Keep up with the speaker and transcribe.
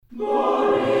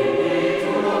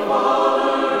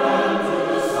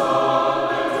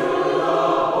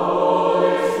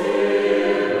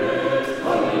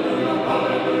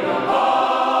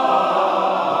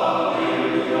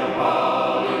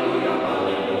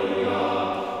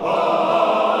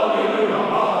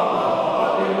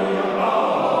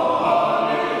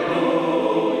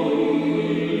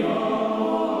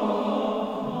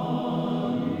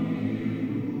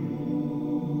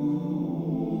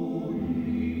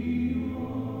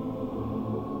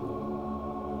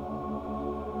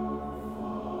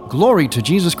Glory to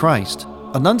Jesus Christ!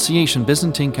 Annunciation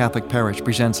Byzantine Catholic Parish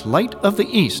presents Light of the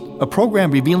East, a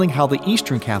program revealing how the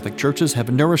Eastern Catholic Churches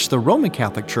have nourished the Roman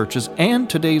Catholic Churches and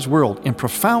today's world in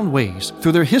profound ways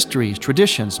through their histories,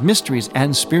 traditions, mysteries,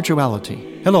 and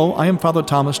spirituality. Hello, I am Father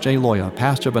Thomas J. Loya,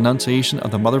 pastor of Annunciation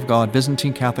of the Mother of God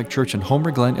Byzantine Catholic Church in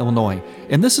Homer Glen, Illinois,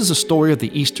 and this is a story of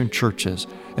the Eastern Churches,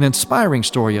 an inspiring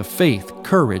story of faith,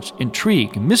 courage,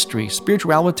 intrigue, mystery,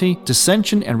 spirituality,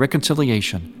 dissension, and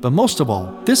reconciliation. But most of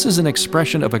all, this is an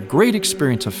expression of a great experience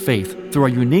of faith through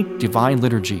a unique divine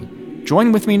liturgy.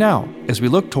 Join with me now as we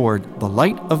look toward the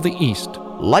Light of the East.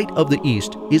 Light of the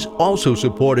East is also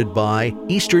supported by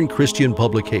Eastern Christian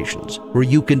Publications, where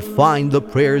you can find the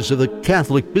prayers of the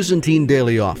Catholic Byzantine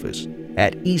Daily Office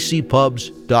at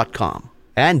ecpubs.com,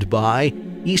 and by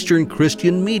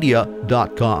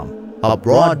easternchristianmedia.com, a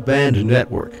broadband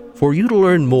network for you to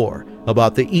learn more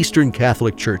about the Eastern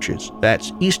Catholic Churches. That's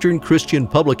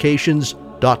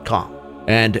easternchristianpublications.com.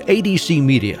 And ADC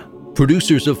Media,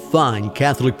 producers of fine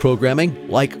Catholic programming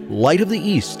like Light of the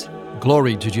East.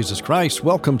 Glory to Jesus Christ.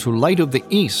 Welcome to Light of the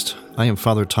East. I am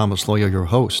Father Thomas Loya, your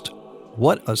host.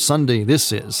 What a Sunday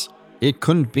this is. It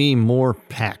couldn't be more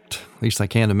packed. At least I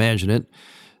can't imagine it.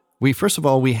 First of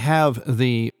all, we have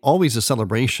always a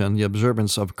celebration, the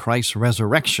observance of Christ's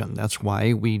resurrection. That's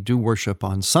why we do worship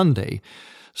on Sunday.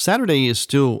 Saturday is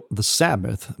still the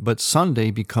Sabbath, but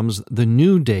Sunday becomes the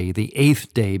new day, the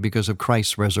eighth day, because of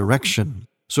Christ's resurrection.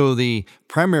 So the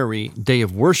primary day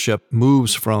of worship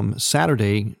moves from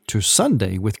Saturday to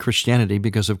Sunday with Christianity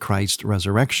because of Christ's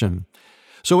resurrection.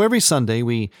 So every Sunday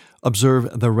we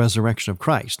observe the resurrection of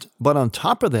Christ. But on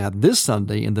top of that, this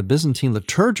Sunday in the Byzantine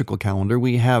liturgical calendar,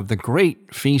 we have the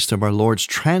great feast of our Lord's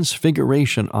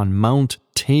Transfiguration on Mount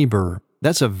Tabor.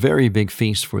 That's a very big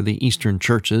feast for the Eastern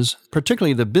churches,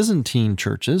 particularly the Byzantine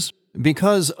churches,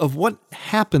 because of what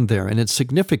happened there and its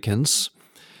significance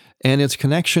and its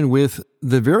connection with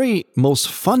the very most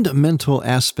fundamental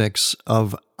aspects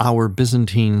of our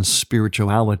Byzantine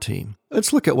spirituality.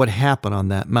 Let's look at what happened on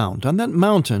that mount. On that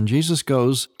mountain, Jesus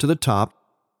goes to the top,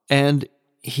 and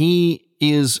he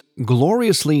is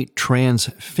gloriously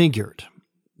transfigured.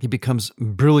 He becomes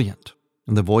brilliant,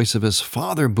 and the voice of his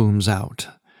Father booms out.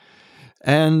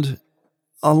 And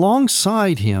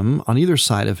alongside him, on either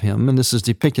side of him, and this is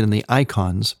depicted in the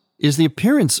icons, is the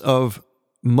appearance of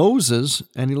Moses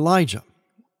and Elijah.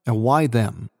 And why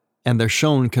them? And they're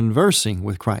shown conversing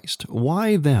with Christ.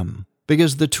 Why them?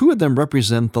 Because the two of them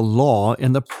represent the law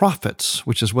and the prophets,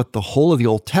 which is what the whole of the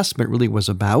Old Testament really was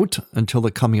about until the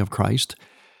coming of Christ.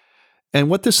 And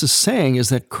what this is saying is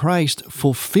that Christ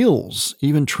fulfills,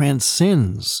 even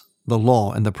transcends the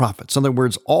law and the prophets. In other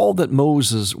words, all that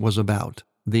Moses was about,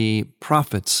 the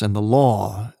prophets and the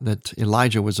law that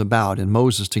Elijah was about and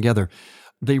Moses together,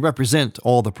 they represent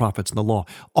all the prophets and the law.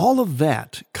 All of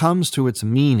that comes to its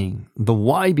meaning, the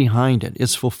why behind it,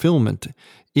 its fulfillment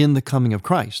in the coming of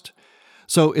Christ.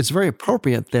 So it's very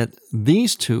appropriate that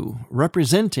these two,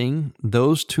 representing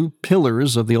those two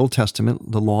pillars of the Old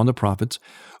Testament, the law and the prophets,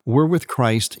 were with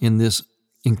Christ in this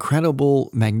incredible,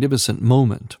 magnificent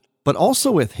moment. But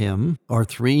also with him are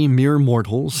three mere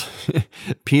mortals,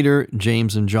 Peter,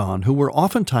 James, and John, who were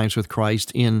oftentimes with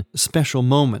Christ in special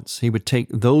moments. He would take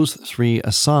those three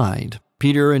aside.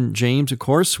 Peter and James, of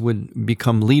course, would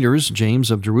become leaders,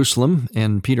 James of Jerusalem,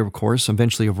 and Peter, of course,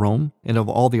 eventually of Rome, and of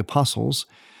all the apostles.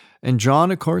 And John,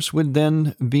 of course, would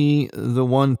then be the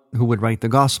one who would write the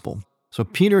gospel. So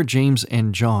Peter, James,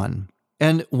 and John.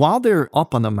 And while they're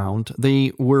up on the mount,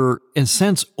 they were, in a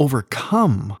sense,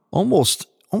 overcome, almost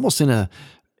in a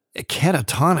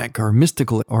catatonic or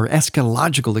mystical or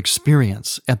eschatological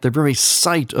experience at the very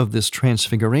sight of this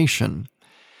transfiguration.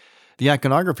 The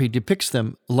iconography depicts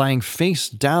them lying face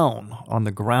down on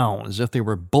the ground as if they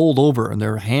were bowled over and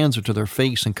their hands are to their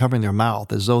face and covering their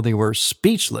mouth as though they were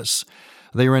speechless.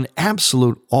 They were in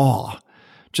absolute awe,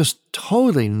 just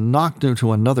totally knocked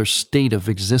into another state of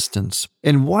existence.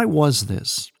 And why was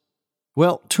this?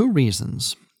 Well, two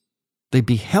reasons. They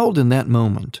beheld in that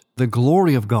moment the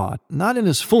glory of God, not in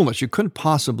his fullness. You couldn't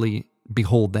possibly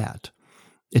behold that.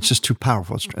 It's just too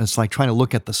powerful. It's like trying to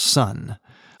look at the sun.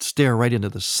 stare right into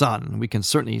the sun. We can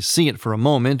certainly see it for a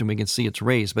moment and we can see its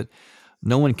rays, but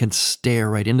no one can stare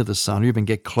right into the sun or even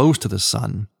get close to the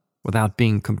sun without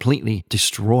being completely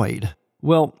destroyed.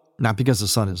 Well, not because the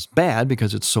sun is bad,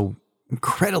 because it's so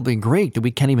incredibly great that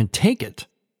we can't even take it.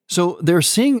 So they're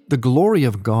seeing the glory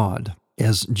of God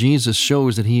as Jesus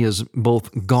shows that he is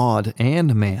both God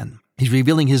and man. He's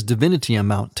revealing his divinity on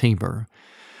Mount Tabor.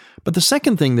 But the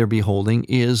second thing they're beholding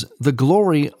is the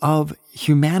glory of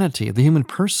humanity, of the human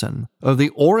person, of the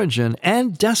origin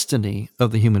and destiny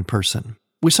of the human person.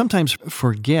 We sometimes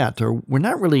forget, or we're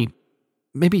not really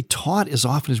maybe taught as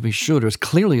often as we should, or as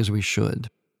clearly as we should,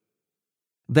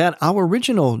 that our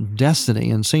original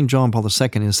destiny, and St. John Paul II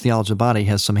in his Theology of the Body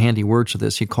has some handy words for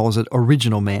this. He calls it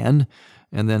original man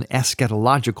and then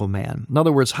eschatological man. In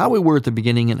other words, how we were at the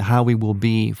beginning and how we will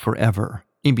be forever.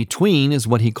 In between is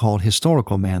what he called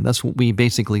historical man. That's what we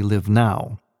basically live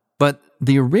now. But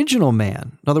the original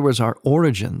man, in other words, our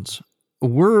origins,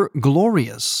 were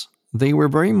glorious. They were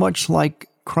very much like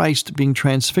Christ being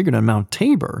transfigured on Mount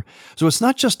Tabor. So it's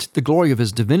not just the glory of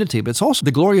his divinity, but it's also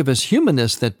the glory of his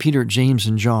humanness that Peter, James,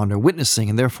 and John are witnessing,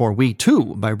 and therefore we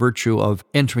too, by virtue of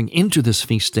entering into this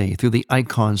feast day through the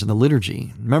icons and the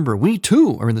liturgy. Remember, we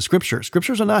too are in the Scriptures.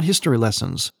 Scriptures are not history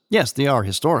lessons. Yes, they are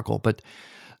historical, but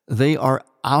they are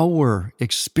our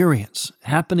experience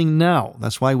happening now.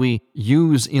 That's why we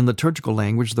use in liturgical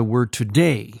language the word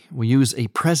today. We use a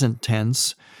present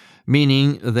tense,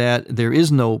 meaning that there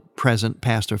is no present,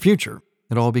 past, or future.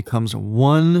 It all becomes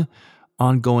one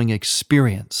ongoing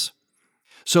experience.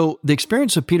 So the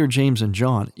experience of Peter, James, and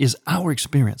John is our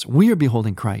experience. We are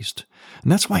beholding Christ.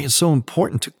 And that's why it's so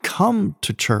important to come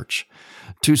to church,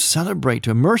 to celebrate,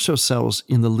 to immerse ourselves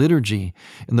in the liturgy,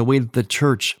 in the way that the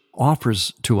church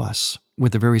offers to us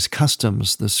with the various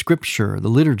customs, the scripture, the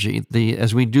liturgy.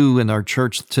 As we do in our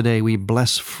church today, we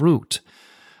bless fruit,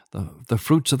 the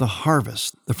fruits of the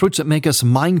harvest, the fruits that make us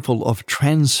mindful of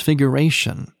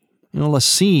transfiguration. A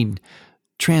seed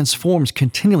transforms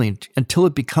continually until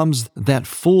it becomes that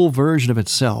full version of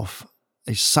itself,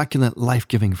 a succulent,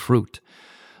 life-giving fruit.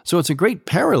 So it's a great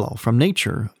parallel from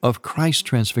nature of Christ's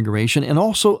transfiguration and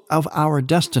also of our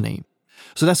destiny.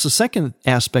 So that's the second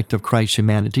aspect of Christ's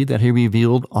humanity that he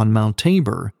revealed on Mount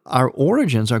Tabor. Our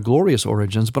origins, our glorious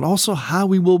origins, but also how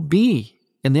we will be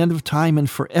in the end of time and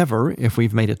forever if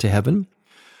we've made it to heaven,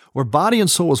 where body and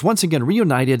soul is once again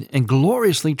reunited and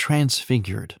gloriously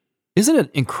transfigured. Isn't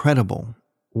it incredible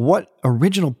what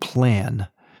original plan,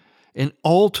 an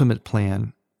ultimate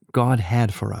plan God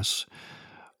had for us?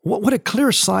 What a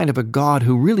clear sign of a God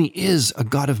who really is a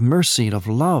God of mercy and of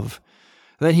love,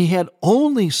 that he had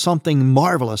only something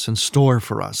marvelous in store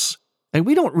for us. And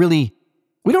we don't really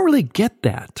get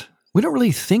that. We don't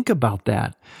really think about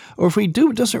that. Or if we do,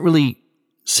 it doesn't really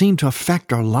seem to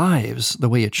affect our lives the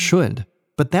way it should.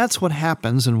 But that's what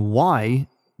happens and why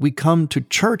we come to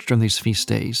church during these feast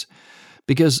days.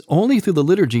 Because only through the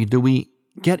liturgy do we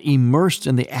get immersed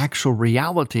in the actual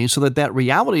reality, so that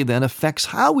reality then affects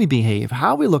how we behave,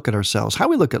 how we look at ourselves, how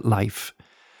we look at life,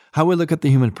 how we look at the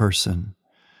human person.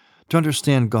 To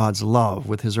understand God's love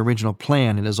with his original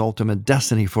plan and his ultimate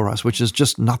destiny for us, which is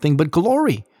just nothing but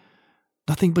glory,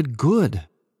 nothing but good.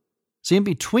 See, in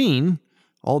between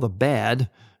all the bad,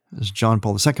 as John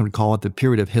Paul II would call it, the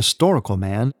period of historical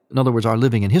man, in other words, our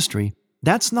living in history,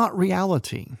 that's not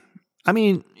reality. I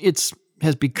mean, it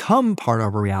has become part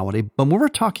of our reality, but when we're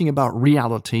talking about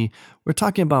reality, we're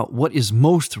talking about what is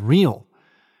most real.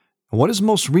 And what is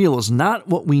most real is not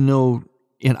what we know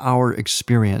in our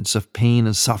experience of pain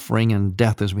and suffering and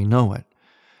death as we know it.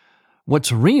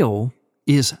 What's real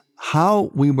is how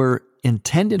we were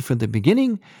intended from the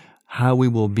beginning, how we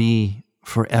will be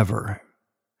forever.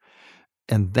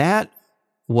 And that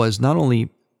was not only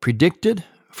predicted,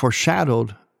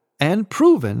 foreshadowed, and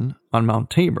proven on Mount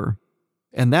Tabor,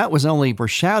 and that was not only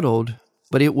foreshadowed,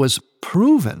 but it was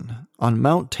proven on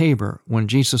Mount Tabor when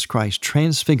Jesus Christ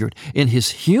transfigured in his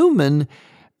human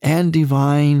and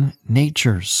divine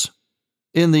natures.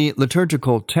 In the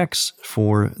liturgical text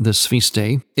for this feast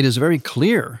day, it is very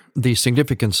clear the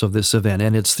significance of this event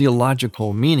and its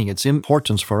theological meaning, its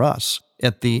importance for us.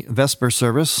 At the Vesper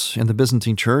service in the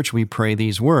Byzantine Church, we pray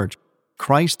these words: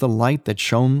 Christ, the light that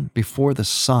shone before the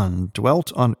sun,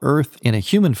 dwelt on earth in a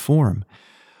human form,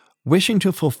 wishing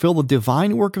to fulfill the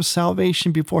divine work of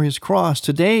salvation before his cross.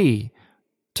 Today,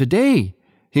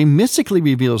 he mystically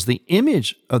reveals the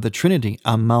image of the Trinity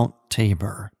on Mount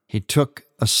Tabor. He took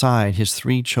aside his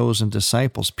three chosen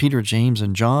disciples, Peter, James,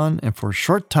 and John, and for a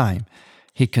short time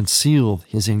he concealed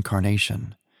his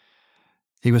incarnation.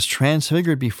 He was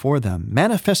transfigured before them,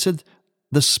 manifested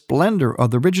the splendor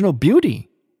of the original beauty.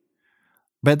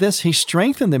 By this he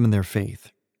strengthened them in their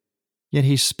faith, Yet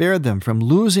he spared them from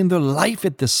losing their life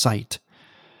at this sight,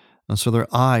 and so their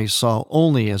eyes saw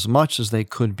only as much as they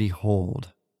could behold.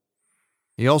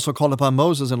 He also called upon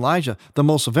Moses and Elijah, the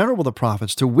most venerable of the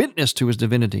prophets, to witness to his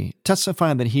divinity,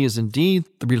 testifying that he is indeed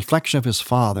the reflection of his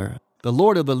Father, the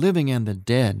Lord of the living and the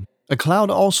dead. A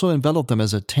cloud also enveloped them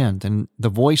as a tent, and the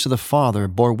voice of the Father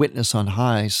bore witness on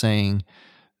high, saying,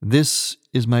 "This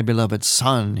is my beloved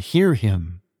Son, hear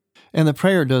him." And the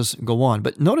prayer does go on,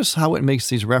 but notice how it makes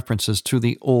these references to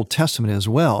the Old Testament as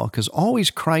well, because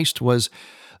always Christ was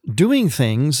doing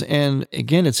things, and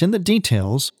again, it's in the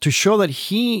details, to show that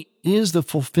he is the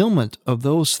fulfillment of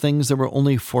those things that were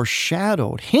only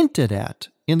foreshadowed, hinted at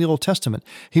in the Old Testament.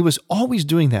 He was always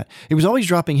doing that. He was always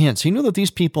dropping hints. He knew that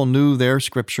these people knew their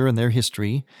scripture and their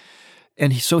history,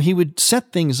 and so he would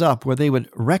set things up where they would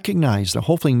recognize, or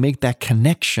hopefully make that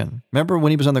connection. Remember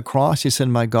when he was on the cross, he said,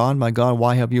 my God,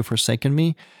 why have you forsaken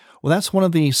me?" Well, that's one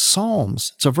of the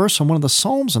Psalms. It's a verse from one of the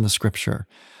Psalms in the scripture.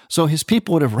 So his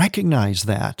people would have recognized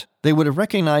that. They would have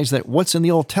recognized that what's in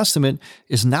the Old Testament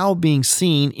is now being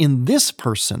seen in this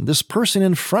person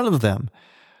in front of them,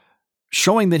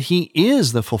 showing that he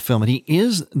is the fulfillment. He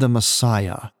is the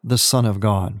Messiah, the Son of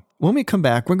God. When we come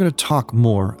back, we're going to talk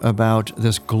more about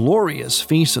this glorious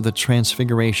Feast of the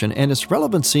Transfiguration and its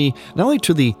relevancy not only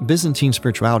to the Byzantine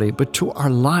spirituality, but to our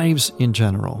lives in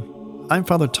general. I'm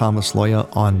Father Thomas Loya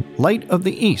on Light of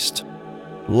the East.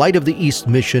 Light of the East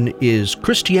mission is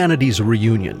Christianity's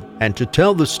reunion, and to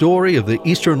tell the story of the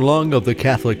Eastern lung of the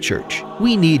Catholic Church,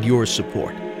 we need your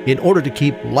support. In order to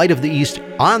keep Light of the East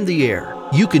on the air,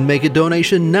 you can make a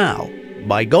donation now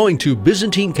by going to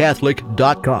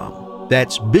ByzantineCatholic.com.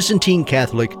 That's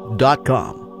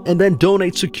ByzantineCatholic.com, and then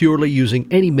donate securely using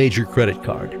any major credit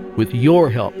card. With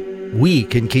your help, we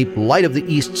can keep Light of the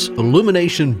East's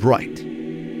illumination bright.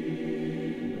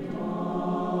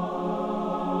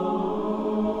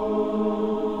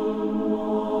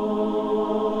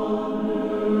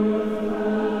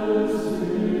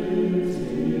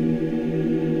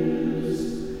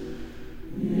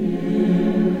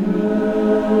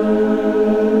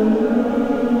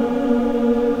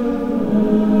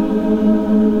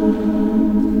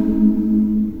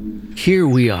 Here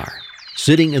we are,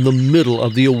 sitting in the middle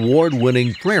of the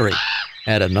award-winning prairie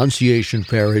at Annunciation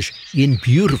Parish in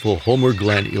beautiful Homer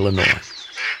Glen, Illinois.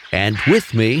 And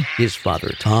with me is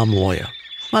Father Tom Loya.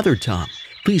 Father Tom,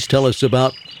 please tell us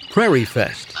about Prairie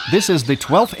Fest. This is the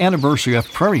 12th anniversary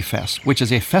of Prairie Fest, which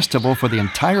is a festival for the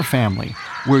entire family,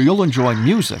 where you'll enjoy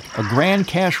music, a grand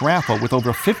cash raffle with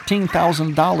over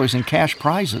 $15,000 in cash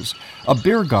prizes, a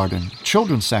beer garden,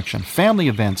 children's section, family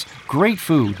events, great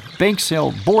food, bake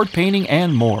sale, board painting,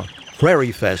 and more.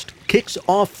 Prairie Fest kicks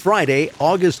off Friday,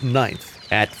 August 9th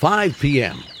at 5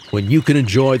 p.m. when you can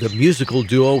enjoy the musical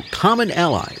duo Common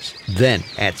Allies. Then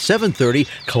at 7:30,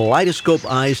 Kaleidoscope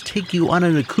Eyes take you on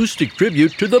an acoustic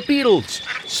tribute to the Beatles.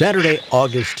 Saturday,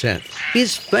 August 10th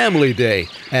is Family Day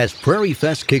as Prairie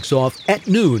Fest kicks off at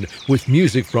noon with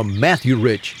music from Matthew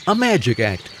Rich, a magic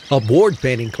act, a board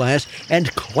painting class,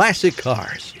 and classic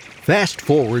cars. Fast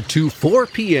forward to 4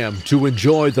 p.m. to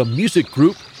enjoy the music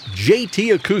group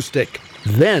JT Acoustic.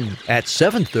 Then at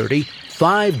 7:30,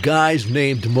 5 guys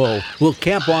named Mo will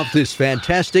cap off this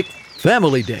fantastic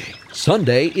Family Day.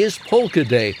 Sunday is Polka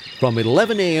Day from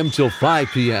 11 a.m. till 5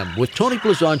 p.m. with Tony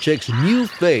Blazonczyk's new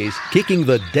phase kicking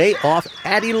the day off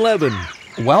at 11.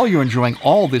 While you're enjoying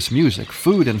all this music,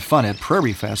 food, and fun at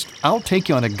Prairie Fest, I'll take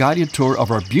you on a guided tour of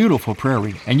our beautiful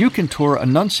prairie, and you can tour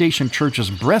Annunciation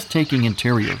Church's breathtaking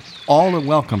interior. All are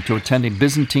welcome to attend a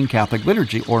Byzantine Catholic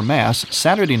liturgy or Mass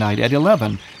Saturday night at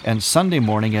 11 and Sunday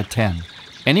morning at 10.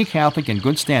 Any Catholic in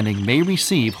good standing may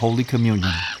receive Holy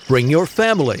Communion. Bring your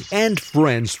family and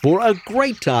friends for a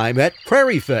great time at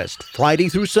Prairie Fest, Friday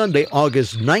through Sunday,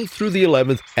 August 9th through the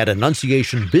 11th at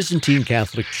Annunciation Byzantine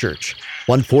Catholic Church,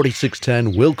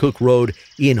 14610 Wilcook Road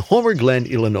in Homer Glen,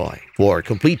 Illinois. For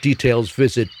complete details,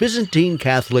 visit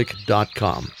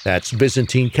ByzantineCatholic.com. That's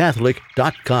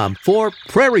ByzantineCatholic.com for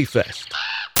Prairie Fest.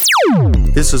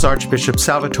 This is Archbishop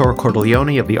Salvatore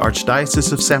Cordileone of the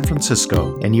Archdiocese of San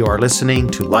Francisco, and you are listening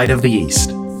to Light of the East.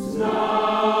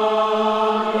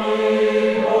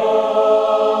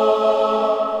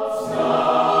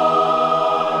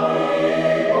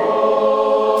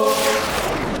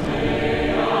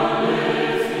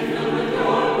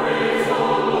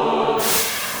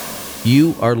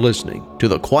 You are listening to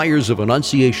the choirs of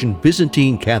Annunciation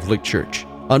Byzantine Catholic Church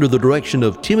under the direction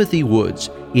of Timothy Woods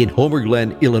in Homer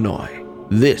Glen, Illinois.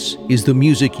 This is the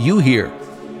music you hear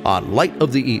on Light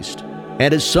of the East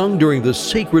and is sung during the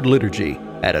sacred liturgy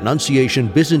at Annunciation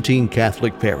Byzantine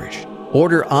Catholic Parish.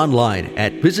 Order online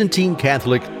at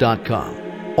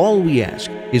ByzantineCatholic.com. All we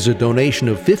ask is a donation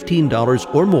of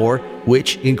 $15 or more,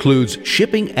 which includes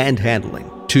shipping and handling,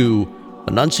 to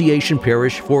Annunciation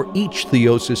Parish for each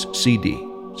Theosis CD.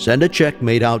 Send a check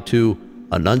made out to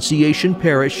Annunciation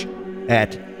Parish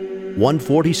at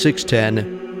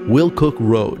 14610 Wilcook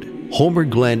Road, Homer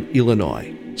Glen,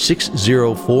 Illinois,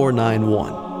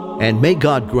 60491. And may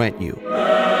God grant you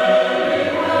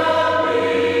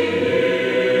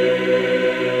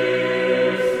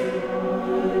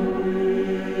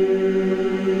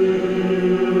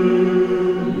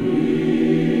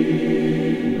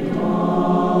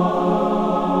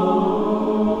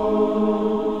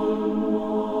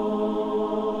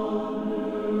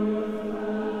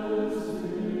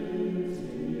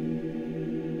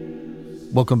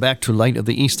Welcome back to Light of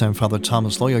the East. I'm Father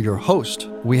Thomas Loya, your host.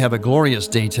 We have a glorious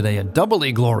day today, a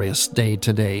doubly glorious day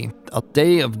today, a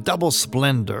day of double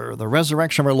splendor. The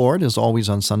resurrection of our Lord is always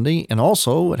on Sunday, and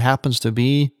also it happens to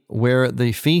be where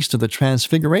the Feast of the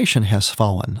Transfiguration has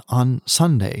fallen, on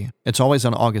Sunday. It's always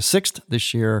on August 6th.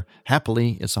 This year,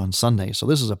 happily, it's on Sunday. So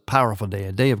this is a powerful day,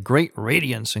 a day of great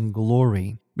radiance and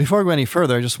glory. Before we go any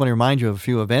further, I just want to remind you of a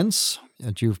few events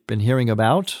that you've been hearing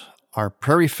about. Our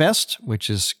Prairie Fest, which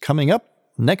is coming up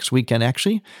next weekend,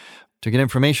 actually. To get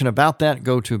information about that,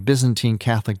 go to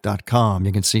ByzantineCatholic.com.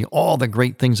 You can see all the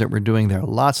great things that we're doing there.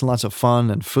 Lots and lots of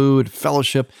fun and food,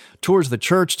 fellowship, tours of the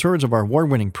church, tours of our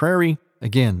award-winning prairie.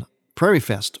 Again, Prairie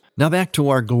Fest. Now back to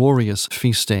our glorious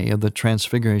feast day of the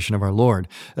Transfiguration of our Lord.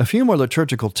 A few more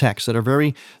liturgical texts that are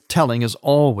very telling, as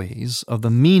always, of the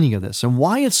meaning of this and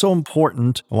why it's so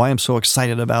important, why I'm so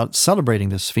excited about celebrating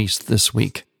this feast this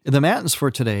week. In the Matins for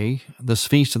today, this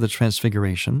Feast of the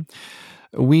Transfiguration,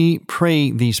 we pray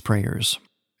these prayers,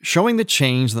 showing the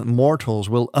change that mortals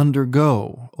will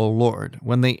undergo, O Lord,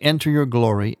 when they enter your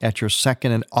glory at your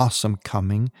second and awesome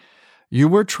coming. You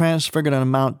were transfigured on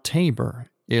Mount Tabor.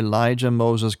 Elijah and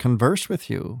Moses conversed with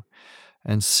you.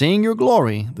 And seeing your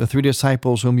glory, the 3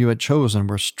 disciples whom you had chosen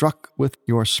were struck with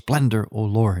your splendor, O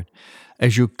Lord,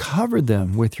 as you covered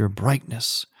them with your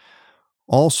brightness.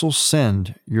 Also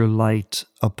send your light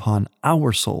upon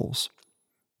our souls.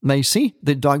 Now you see,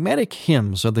 the dogmatic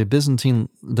hymns of the Byzantine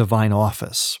Divine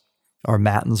Office, our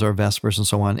Matins, our Vespers, and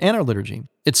so on, and our liturgy,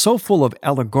 it's so full of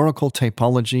allegorical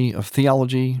typology, of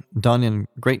theology, done in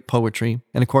great poetry,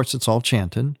 and of course it's all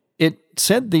chanted. It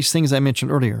said these things I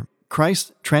mentioned earlier.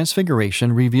 Christ's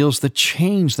transfiguration reveals the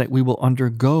change that we will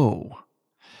undergo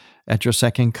at your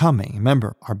second coming.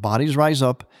 Remember, our bodies rise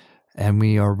up, and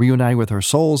we are reunited with our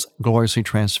souls, gloriously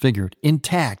transfigured,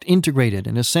 intact, integrated.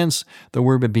 In a sense, the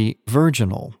word would be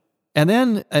virginal. And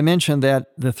then I mentioned that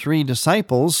the 3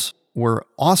 disciples were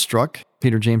awestruck,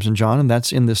 Peter, James, and John, and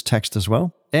that's in this text as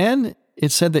well. And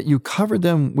it said that you covered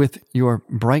them with your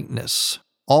brightness.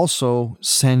 Also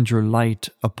send your light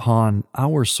upon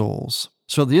our souls.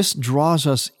 So this draws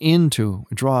us into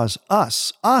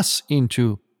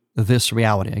this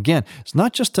reality. Again, it's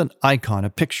not just an icon, a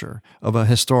picture of a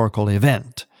historical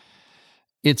event.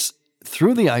 It's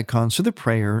through the icons, through the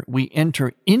prayer, we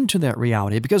enter into that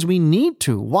reality because we need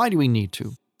to. Why do we need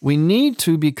to? We need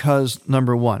to because,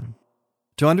 number one,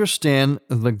 to understand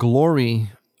the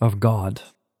glory of God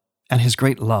and His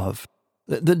great love,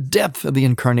 the depth of the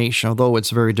incarnation, although it's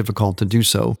very difficult to do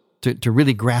so, to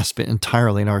really grasp it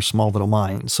entirely in our small little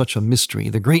minds, such a mystery,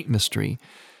 the great mystery.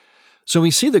 So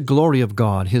we see the glory of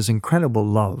God, His incredible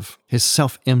love, His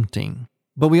self-emptying.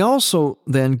 But we also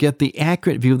then get the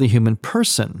accurate view of the human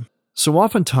person. So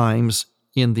oftentimes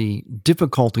in the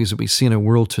difficulties that we see in our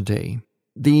world today,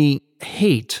 the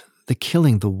hate, the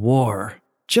killing, the war,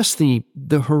 just the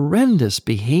horrendous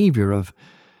behavior of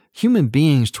human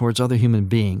beings towards other human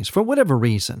beings, for whatever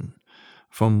reason,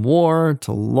 from war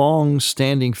to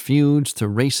long-standing feuds to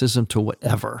racism to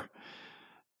whatever.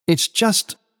 It's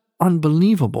just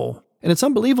unbelievable. And it's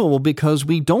unbelievable because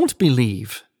we don't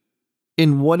believe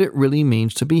in what it really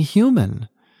means to be human.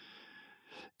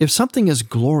 If something is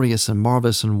glorious and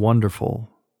marvelous and wonderful,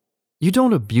 you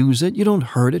don't abuse it, you don't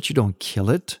hurt it, you don't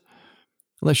kill it,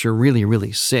 unless you're really,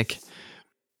 really sick.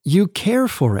 You care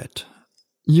for it.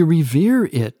 You revere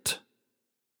it.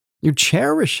 You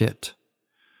cherish it.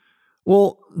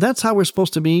 Well, that's how we're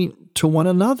supposed to be to one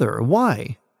another.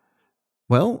 Why?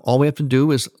 Well, all we have to do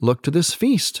is look to this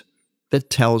feast that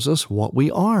tells us what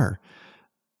we are.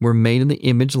 We're made in the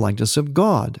image and likeness of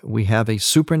God. We have a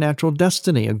supernatural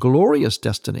destiny, a glorious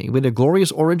destiny. We had a glorious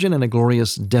origin and a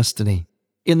glorious destiny.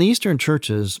 In the Eastern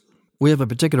churches, we have a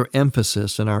particular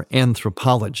emphasis in our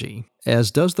anthropology, as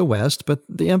does the West, but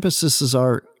the emphases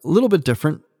are a little bit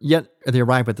different, yet they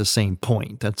arrive at the same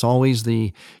point. That's always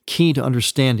the key to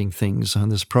understanding things on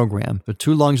this program. The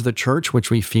two lungs of the church, which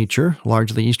we feature,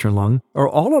 largely Eastern Lung, are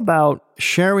all about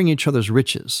sharing each other's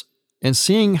riches and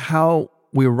seeing how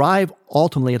we arrive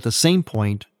ultimately at the same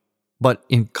point, but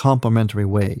in complementary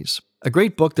ways. A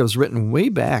great book that was written way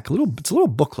back, it's a little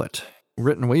booklet,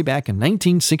 written way back in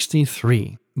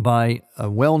 1963 by a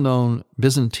well-known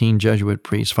Byzantine Jesuit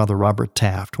priest, Father Robert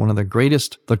Taft, one of the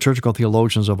greatest liturgical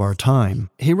theologians of our time.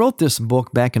 He wrote this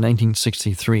book back in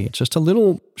 1963. It's just a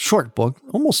little short book,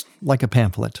 almost like a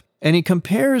pamphlet. And he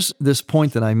compares this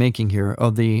point that I'm making here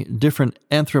of the different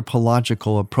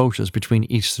anthropological approaches between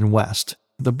East and West.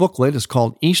 The booklet is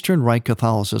called Eastern Rite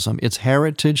Catholicism, Its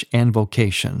Heritage and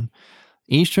Vocation.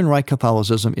 Eastern Rite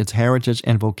Catholicism, Its Heritage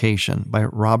and Vocation by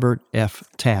Robert F.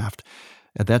 Taft.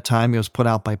 At that time, it was put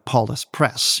out by Paulus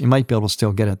Press. You might be able to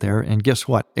still get it there. And guess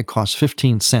what? It cost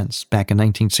 15 cents back in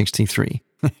 1963.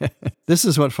 This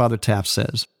is what Father Taft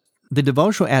says. The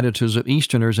devotional attitudes of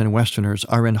Easterners and Westerners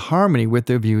are in harmony with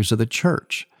their views of the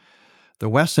Church. The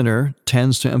Westerner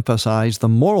tends to emphasize the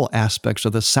moral aspects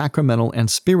of the sacramental and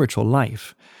spiritual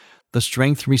life, the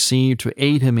strength received to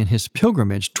aid him in his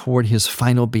pilgrimage toward his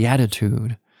final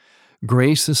beatitude.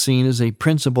 Grace is seen as a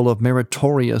principle of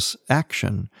meritorious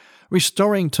action,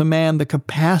 restoring to man the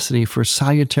capacity for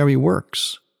salutary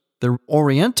works. The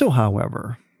Oriental,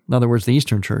 however, in other words, the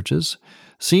Eastern churches,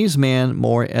 sees man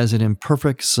more as an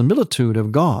imperfect similitude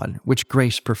of God, which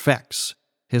grace perfects.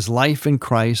 His life in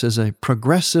Christ is a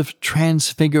progressive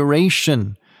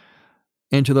transfiguration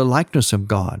into the likeness of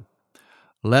God,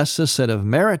 less a set of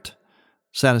merit,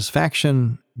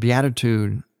 satisfaction,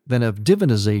 beatitude, than of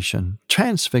divinization,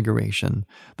 transfiguration,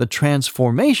 the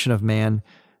transformation of man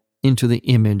into the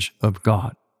image of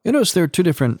God. You notice there are two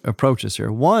different approaches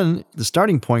here. One, the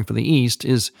starting point for the East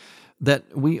is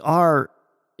that we are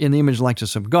in the image and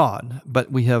likeness of God,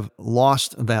 but we have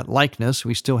lost that likeness.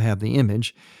 We still have the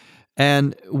image.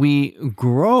 And we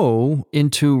grow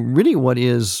into really what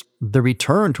is the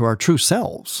return to our true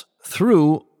selves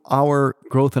through our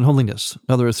growth in holiness.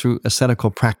 In other words, through ascetical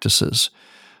practices,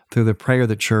 through the prayer of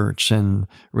the church and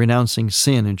renouncing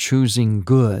sin and choosing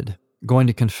good, going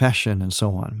to confession and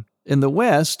so on. In the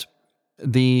West,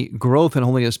 the growth in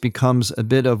holiness becomes a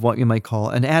bit of what you might call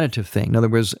an additive thing. In other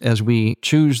words, as we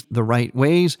choose the right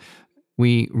ways,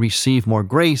 we receive more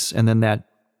grace, and then that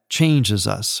changes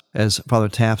us. As Father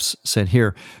Taft said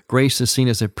here, grace is seen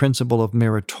as a principle of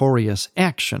meritorious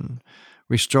action,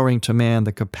 restoring to man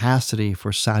the capacity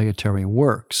for salutary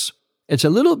works. It's a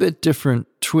little bit different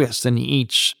twist in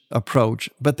each approach,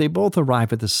 but they both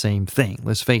arrive at the same thing.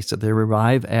 Let's face it, they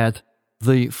arrive at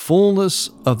the fullness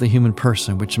of the human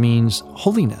person, which means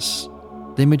holiness,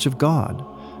 the image of God,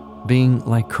 being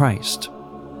like Christ.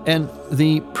 And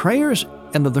the prayers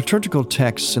and the liturgical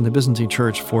texts in the Byzantine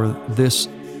Church for this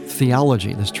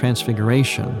theology, this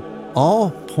transfiguration,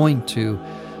 all point to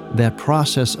that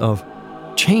process of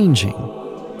changing,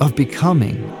 of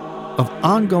becoming, of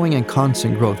ongoing and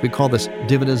constant growth. We call this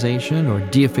divinization or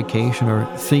deification or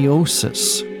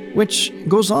theosis, which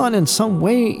goes on in some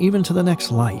way even to the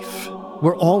next life.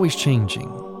 We're always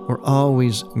changing. We're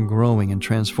always growing and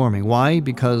transforming. Why?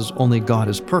 Because only God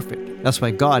is perfect. That's why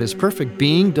God, as perfect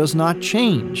being, does not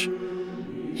change.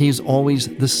 He's always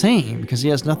the same because he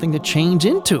has nothing to change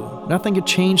into, nothing to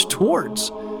change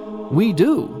towards. We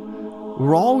do.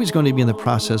 We're always going to be in the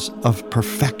process of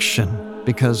perfection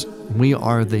because we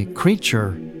are the creature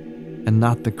and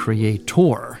not the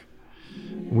creator.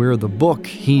 We're the book,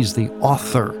 he's the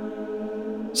author.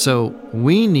 So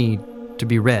we need to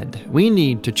be read. We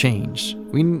need to change.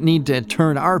 We need to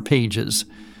turn our pages.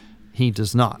 He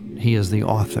does not. He is the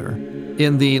author.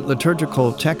 In the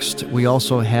liturgical text, we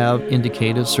also have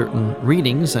indicated certain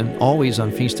readings, and always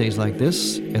on feast days like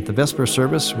this, at the Vesper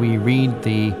service, we read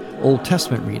the Old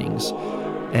Testament readings.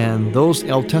 And those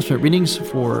Old Testament readings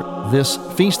for this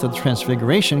Feast of the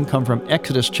Transfiguration come from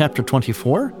Exodus chapter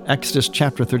 24, Exodus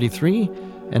chapter 33,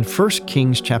 and 1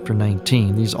 Kings chapter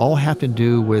 19. These all have to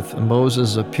do with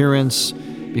Moses' appearance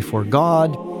before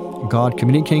God, God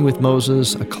communicating with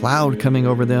Moses, a cloud coming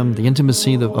over them, the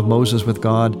intimacy of Moses with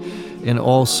God, and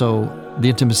also the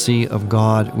intimacy of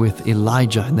God with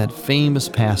Elijah in that famous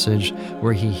passage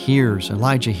where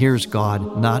Elijah hears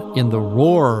God not in the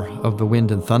roar of the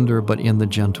wind and thunder, but in the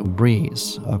gentle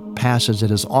breeze, a passage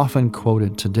that is often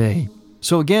quoted today.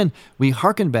 So again, we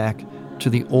hearken back to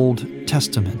the Old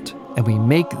Testament, and we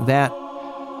make that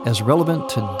as relevant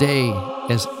today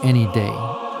as any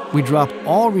day. We drop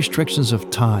all restrictions of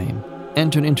time,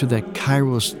 enter into that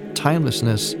kairos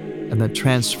timelessness and the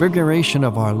transfiguration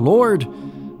of our Lord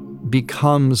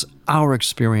becomes our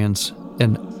experience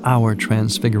and our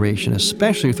transfiguration,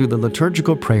 especially through the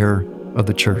liturgical prayer of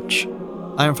the Church.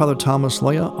 I am Father Thomas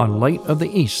Loya on Light of the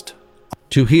East.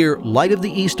 To hear Light of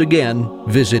the East again,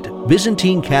 visit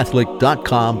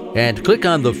ByzantineCatholic.com and click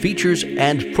on the Features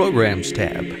and Programs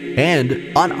tab,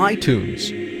 and on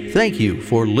iTunes. Thank you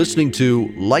for listening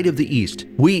to Light of the East.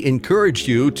 We encourage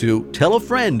you to tell a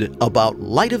friend about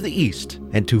Light of the East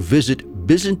and to visit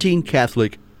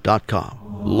ByzantineCatholic.com.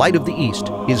 Light of the East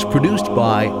is produced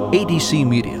by ADC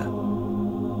Media.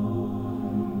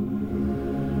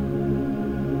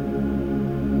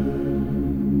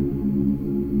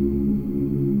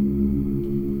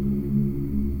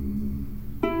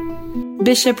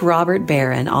 Bishop Robert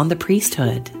Barron on the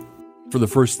priesthood. For the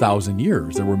first 1,000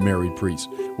 years, there were married priests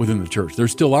within the church. There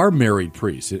still are married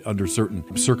priests under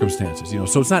certain circumstances,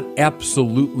 so it's not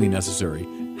absolutely necessary.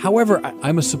 However,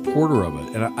 I'm a supporter of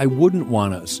it, and I wouldn't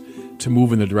want us to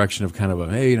move in the direction of kind of a,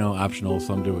 hey, optional,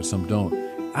 some do it, some don't.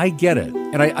 I get it.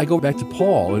 And I go back to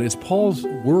Paul, and it's Paul's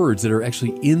words that are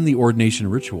actually in the ordination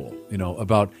ritual,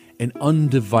 about an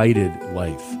undivided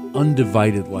life,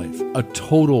 a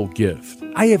total gift.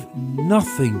 I have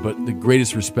nothing but the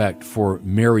greatest respect for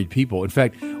married people. In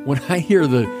fact, when I hear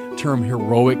the term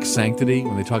heroic sanctity,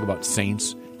 when they talk about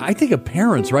saints, I think of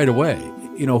parents right away,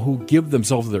 who give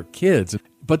themselves to their kids.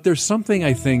 But there's something,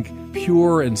 I think,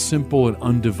 pure and simple and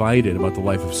undivided about the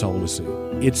life of celibacy.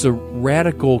 It's a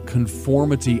radical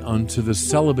conformity unto the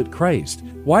celibate Christ.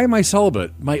 Why am I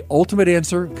celibate? My ultimate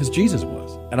answer, because Jesus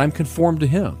was, and I'm conformed to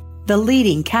him. The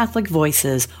leading Catholic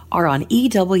voices are on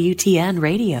EWTN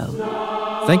Radio.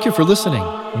 Thank you for listening.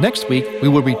 Next week, we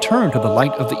will return to the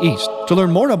Light of the East. To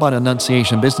learn more about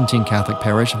Annunciation Byzantine Catholic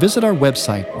Parish, visit our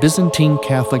website,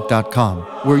 ByzantineCatholic.com,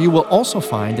 where you will also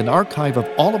find an archive of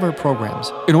all of our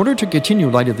programs. In order to continue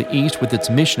Light of the East with its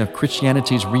mission of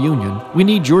Christianity's reunion, we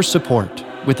need your support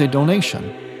with a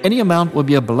donation. Any amount will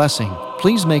be a blessing.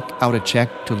 Please make out a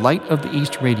check to Light of the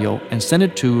East Radio and send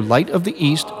it to Light of the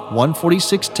East,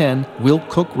 14610 Will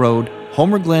Cook Road,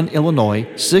 Homer Glen, Illinois,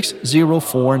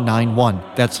 60491.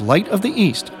 That's Light of the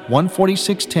East,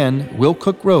 14610 Will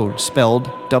Cook Road, spelled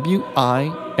WILL-COOK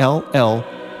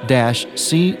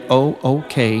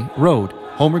Road,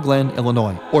 Homer Glen,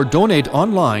 Illinois. Or donate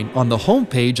online on the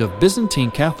homepage of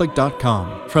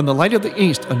ByzantineCatholic.com. From the Light of the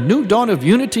East, a new dawn of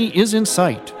unity is in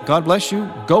sight. God bless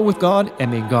you, go with God,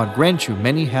 and may God grant you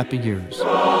many happy years.